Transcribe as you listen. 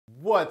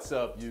What's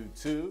up,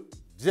 YouTube?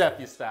 Jeff,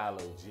 your Style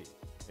O.G.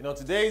 And on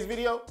today's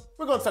video,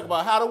 we're going to talk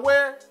about how to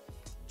wear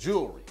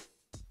jewelry.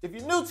 If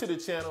you're new to the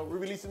channel, we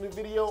release a new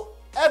video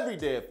every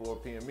day at 4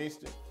 p.m.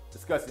 Eastern,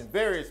 discussing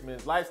various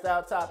men's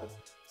lifestyle topics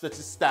such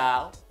as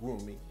style,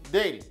 grooming,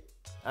 dating.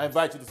 I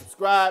invite you to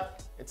subscribe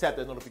and tap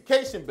that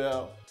notification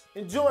bell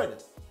and join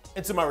us.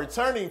 And to my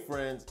returning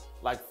friends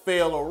like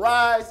Fail or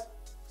Rise,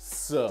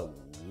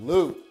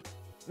 salute.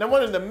 Now,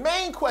 one of the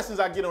main questions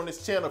I get on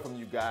this channel from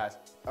you guys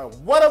are,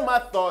 what are my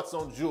thoughts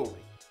on jewelry?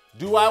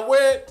 Do I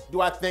wear it?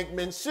 Do I think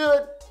men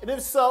should? And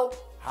if so,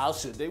 how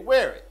should they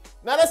wear it?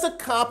 Now, that's a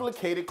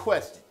complicated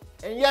question.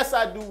 And yes,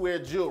 I do wear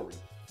jewelry,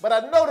 but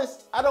I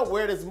notice I don't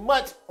wear it as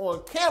much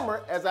on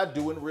camera as I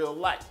do in real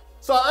life.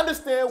 So I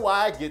understand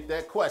why I get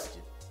that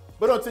question.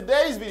 But on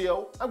today's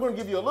video, I'm going to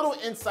give you a little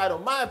insight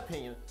on my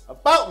opinion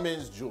about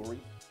men's jewelry,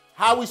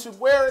 how we should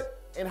wear it,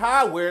 and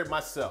how I wear it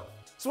myself.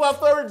 So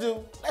without further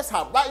ado, let's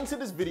hop right into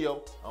this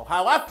video on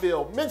how I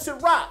feel men should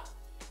rock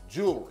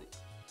jewelry.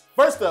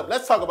 First up,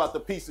 let's talk about the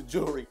piece of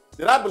jewelry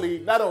that I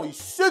believe not only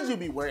should you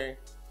be wearing,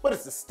 but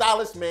it's a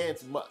stylish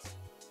man's must.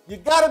 You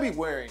gotta be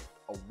wearing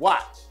a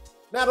watch.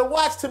 Now, the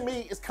watch to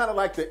me is kind of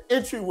like the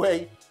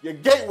entryway, your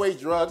gateway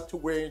drug to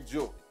wearing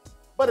jewelry.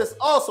 But it's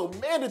also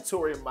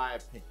mandatory in my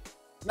opinion.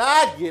 Now,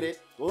 I get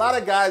it. A lot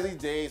of guys these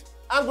days,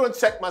 I'm gonna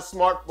check my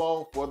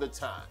smartphone for the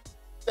time.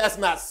 That's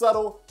not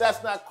subtle,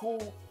 that's not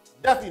cool,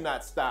 definitely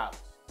not stylish.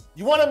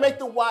 You wanna make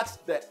the watch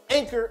the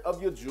anchor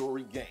of your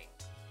jewelry game.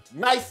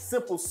 Nice,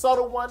 simple,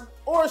 subtle one,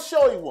 or a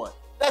showy one.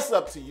 That's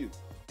up to you.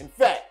 In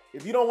fact,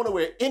 if you don't wanna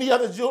wear any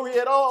other jewelry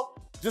at all,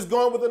 just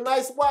going with a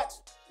nice watch,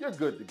 you're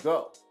good to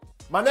go.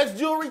 My next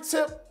jewelry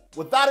tip,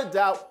 without a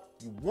doubt,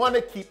 you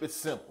wanna keep it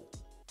simple.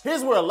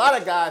 Here's where a lot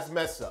of guys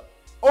mess up,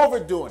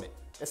 overdoing it,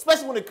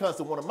 especially when it comes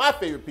to one of my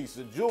favorite pieces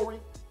of jewelry,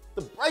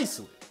 the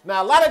bracelet.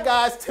 Now, a lot of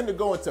guys tend to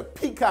go into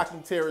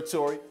peacocking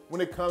territory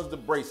when it comes to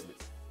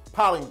bracelets.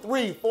 Piling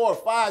 3, 4,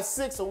 5,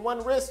 6 on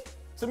one wrist,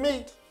 to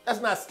me,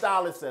 that's not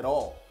stylish at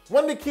all.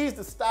 One of the keys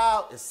to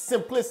style is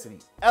simplicity,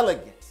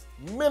 elegance,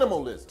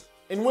 minimalism.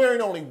 And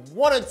wearing only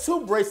 1 or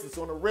 2 bracelets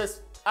on the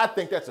wrist, I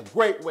think that's a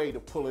great way to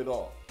pull it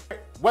off.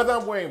 Whether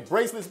I'm wearing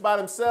bracelets by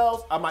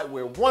themselves, I might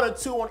wear 1 or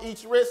 2 on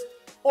each wrist,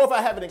 or if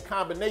I have it in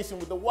combination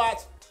with the watch,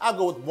 I'll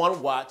go with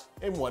 1 watch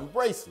and 1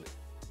 bracelet.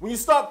 When you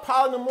start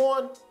piling them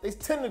on, they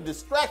tend to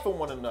distract from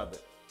one another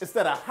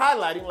instead of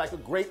highlighting like a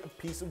great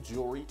piece of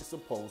jewelry is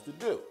supposed to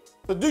do.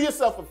 So do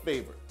yourself a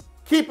favor,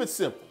 keep it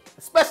simple,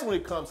 especially when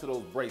it comes to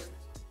those bracelets.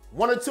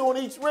 1 or 2 on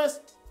each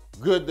wrist,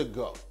 good to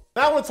go.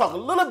 Now I want to talk a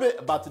little bit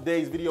about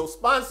today's video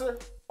sponsor,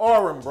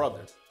 Aurum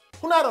Brothers,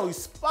 who not only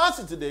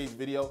sponsored today's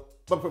video,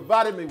 but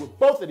provided me with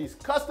both of these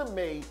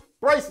custom-made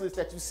bracelets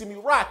that you see me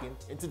rocking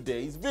in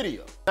today's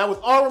video. Now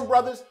with Aurum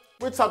Brothers,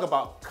 we're talking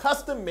about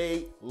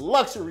custom-made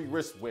luxury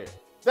wristwear.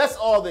 That's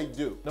all they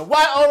do. Now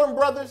why Aurum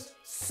Brothers?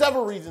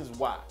 Several reasons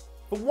why.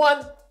 For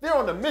one, they're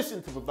on a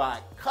mission to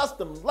provide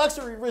custom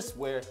luxury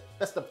wristwear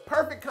that's the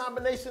perfect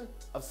combination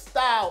of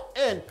style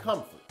and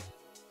comfort.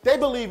 They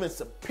believe in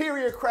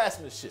superior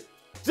craftsmanship.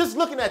 Just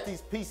looking at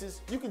these pieces,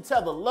 you can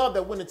tell the love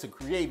that went into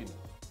creating them.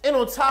 And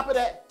on top of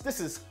that, this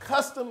is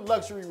custom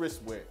luxury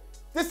wristwear.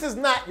 This is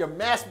not your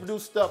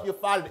mass-produced stuff you'll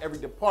find at every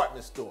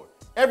department store.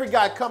 Every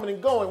guy coming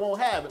and going won't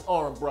have an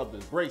Aurum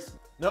Brothers bracelet.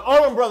 Now,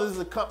 Aurum Brothers is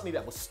a company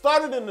that was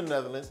started in the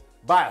Netherlands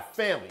by a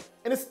family,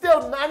 and it's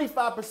still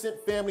 95%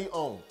 family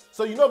owned.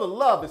 So you know the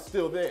love is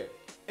still there.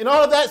 And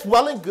all of that's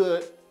well and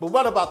good, but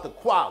what about the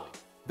quality?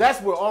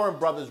 That's where Aurum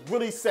Brothers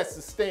really sets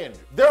the standard.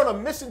 They're on a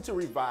mission to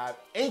revive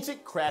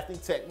ancient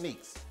crafting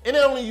techniques, and they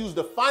only use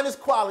the finest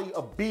quality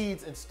of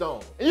beads and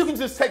stone. And you can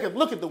just take a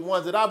look at the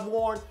ones that I've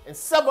worn and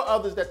several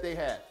others that they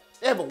have.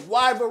 They have a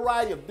wide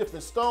variety of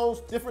different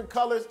stones, different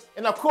colors,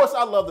 and of course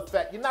I love the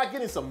fact you're not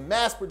getting some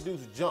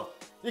mass-produced junk.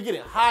 You're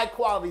getting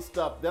high-quality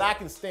stuff that I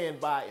can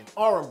stand by, and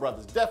Aurum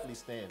Brothers definitely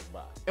stands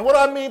by. And what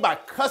I mean by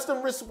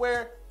custom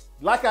wristwear,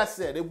 like I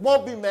said, it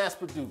won't be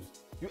mass-produced.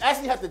 You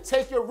actually have to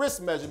take your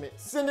wrist measurement,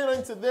 send it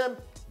into them,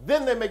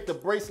 then they make the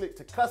bracelet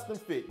to custom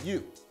fit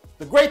you.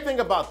 The great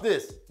thing about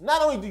this,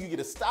 not only do you get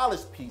a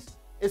stylish piece,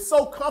 it's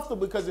so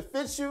comfortable because it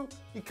fits you,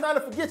 you kind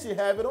of forget you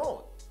have it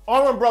on.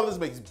 Aurum Brothers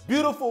makes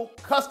beautiful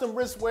custom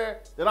wristwear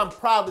that I'm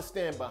proud to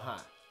stand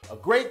behind. A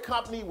great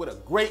company with a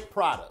great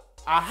product.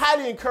 I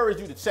highly encourage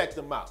you to check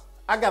them out.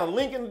 I got a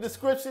link in the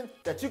description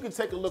that you can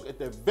take a look at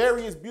their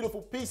various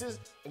beautiful pieces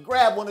and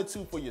grab 1 or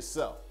 2 for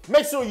yourself.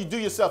 Make sure you do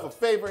yourself a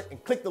favor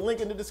and click the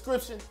link in the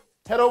description.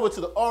 Head over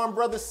to the Aurum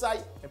Brothers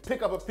site and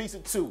pick up a piece or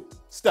 2.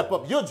 Step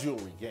up your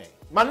jewelry game.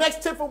 My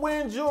next tip for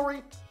wearing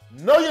jewelry,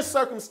 know your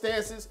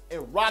circumstances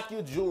and rock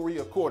your jewelry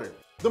accordingly.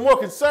 The more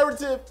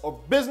conservative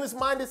or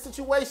business-minded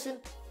situation,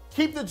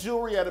 keep the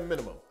jewelry at a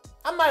minimum.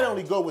 I might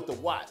only go with the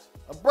watch.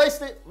 A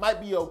bracelet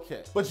might be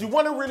okay, but you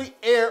want to really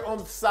err on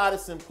the side of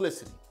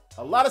simplicity.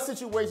 A lot of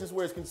situations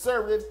where it's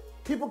conservative,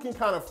 people can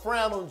kind of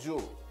frown on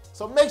jewelry.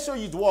 So make sure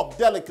you walk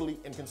delicately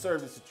in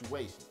conservative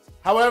situations.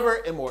 However,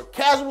 in more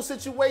casual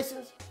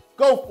situations,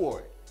 go for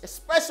it.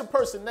 Express your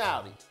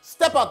personality.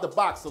 Step out the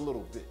box a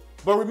little bit.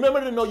 But remember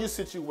to know your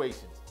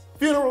situations.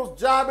 Funerals,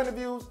 job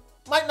interviews,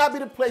 might not be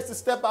the place to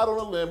step out on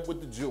a limb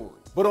with the jewelry.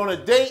 But on a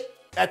date,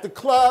 at the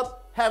club,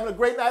 having a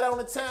great night out on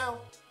the town,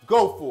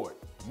 go for it.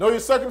 Know your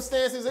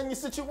circumstances and your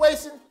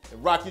situation,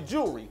 and rock your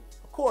jewelry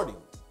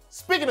accordingly.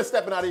 Speaking of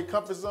stepping out of your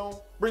comfort zone,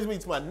 brings me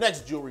to my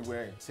next jewelry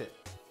wearing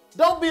tip.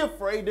 Don't be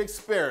afraid to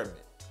experiment.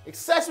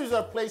 Accessories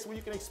are a place where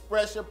you can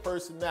express your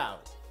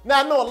personality.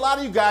 Now, I know a lot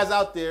of you guys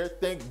out there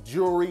think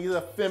jewelry is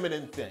a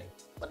feminine thing,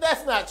 but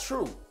that's not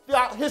true.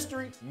 Throughout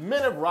history,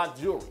 men have rocked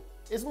jewelry.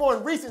 It's more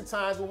in recent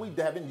times when we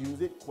haven't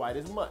used it quite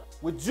as much.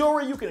 With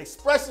jewelry, you can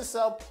express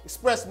yourself,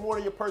 express more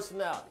of your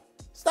personality.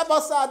 Step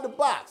outside the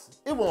box.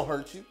 It won't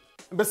hurt you.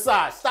 And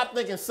besides, stop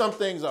thinking some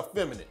things are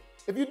feminine.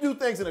 If you do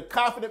things in a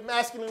confident,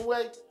 masculine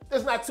way,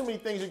 there's not too many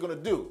things you're gonna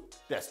do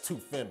that's too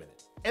feminine.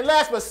 And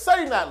last but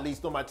certainly not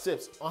least on my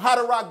tips on how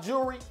to rock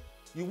jewelry,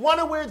 you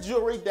wanna wear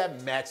jewelry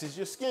that matches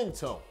your skin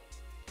tone.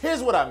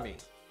 Here's what I mean.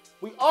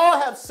 We all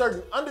have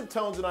certain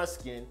undertones in our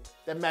skin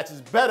that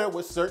matches better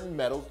with certain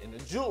metals in the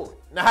jewelry.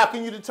 Now, how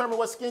can you determine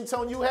what skin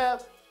tone you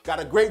have?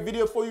 Got a great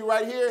video for you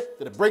right here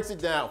that breaks it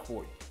down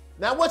for you.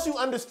 Now, once you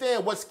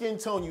understand what skin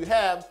tone you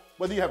have,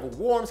 whether you have a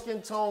warm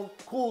skin tone,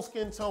 cool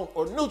skin tone,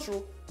 or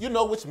neutral, you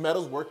know which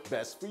metals work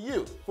best for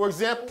you. For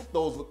example,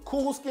 those with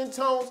cool skin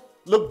tones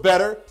look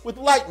better with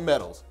light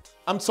metals.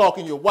 I'm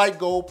talking your white,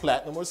 gold,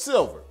 platinum, or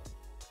silver.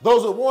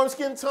 Those with warm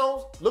skin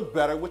tones look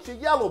better with your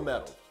yellow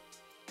metals.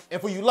 And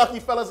for you lucky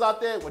fellas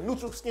out there with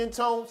neutral skin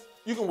tones,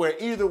 you can wear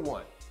either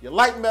one, your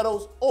light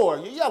metals or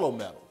your yellow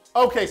metals.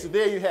 Okay, so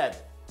there you have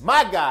it.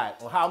 My guide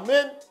on how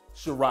men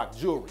should rock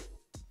jewelry.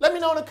 Let me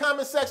know in the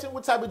comment section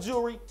what type of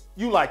jewelry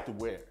you like to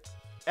wear.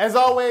 As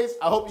always,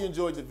 I hope you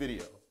enjoyed the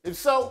video. If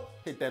so,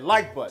 hit that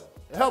like button.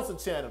 It helps the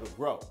channel to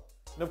grow.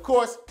 And of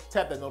course,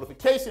 tap that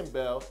notification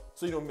bell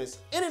so you don't miss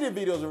any of the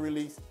videos we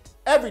release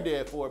every day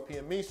at 4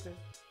 p.m. Eastern.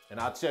 And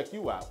I'll check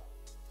you out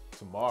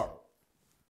tomorrow.